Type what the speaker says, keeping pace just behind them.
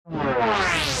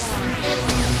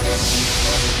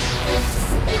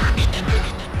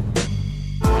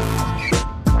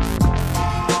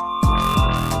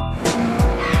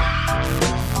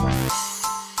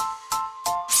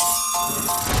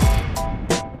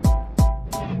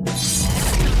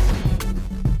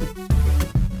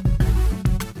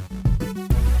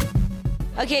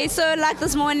Okay, so like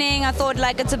this morning, I thought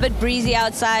like it's a bit breezy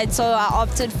outside, so I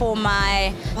opted for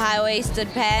my high-waisted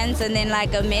pants and then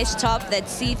like a mesh top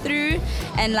that's see-through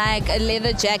and like a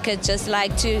leather jacket just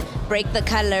like to break the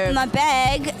color. My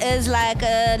bag is like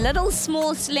a little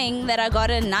small sling that I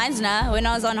got in Knysna when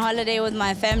I was on holiday with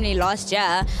my family last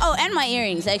year. Oh, and my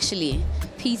earrings actually.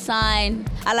 Peace sign.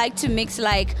 I like to mix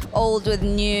like old with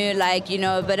new, like, you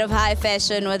know, a bit of high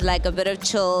fashion with like a bit of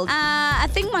chill. I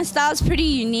think my style's pretty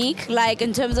unique, like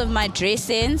in terms of my dress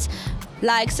sense.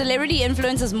 Like celebrity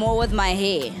influences more with my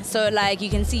hair. So like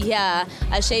you can see here,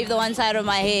 I shaved the one side of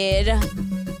my head.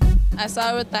 I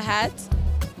started with the hat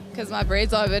because my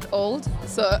braids are a bit old.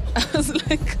 So I was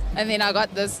like, and then I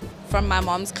got this from my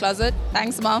mom's closet.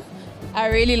 Thanks, Mom. I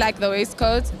really like the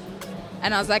waistcoat.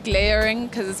 And I was like layering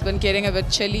because it's been getting a bit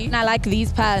chilly. And I like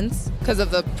these pants because of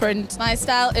the print. My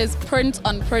style is print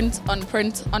on print on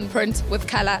print on print with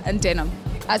color and denim.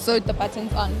 I sewed the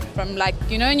buttons on from like,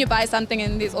 you know when you buy something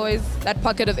and there's always that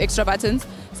pocket of extra buttons?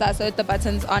 So I sewed the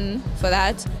buttons on for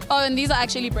that. Oh, and these are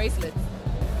actually bracelets.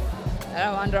 I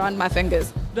don't wander on my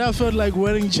fingers. I felt like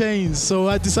wearing chains, so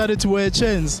I decided to wear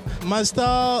chains. My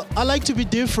style, I like to be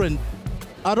different.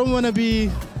 I don't want to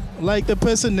be like the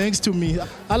person next to me.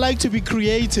 I like to be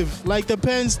creative. Like the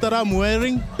pants that I'm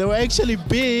wearing, they were actually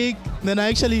big. Then I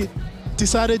actually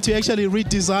decided to actually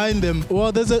redesign them.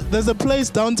 Well, there's a place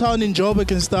downtown in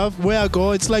Joburg and stuff where I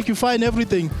go. It's like you find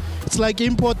everything. It's like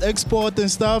import, export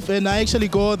and stuff. And I actually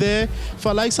go there. If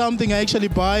I like something, I actually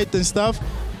buy it and stuff,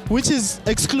 which is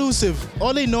exclusive.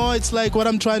 All in all, it's like what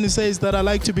I'm trying to say is that I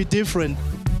like to be different.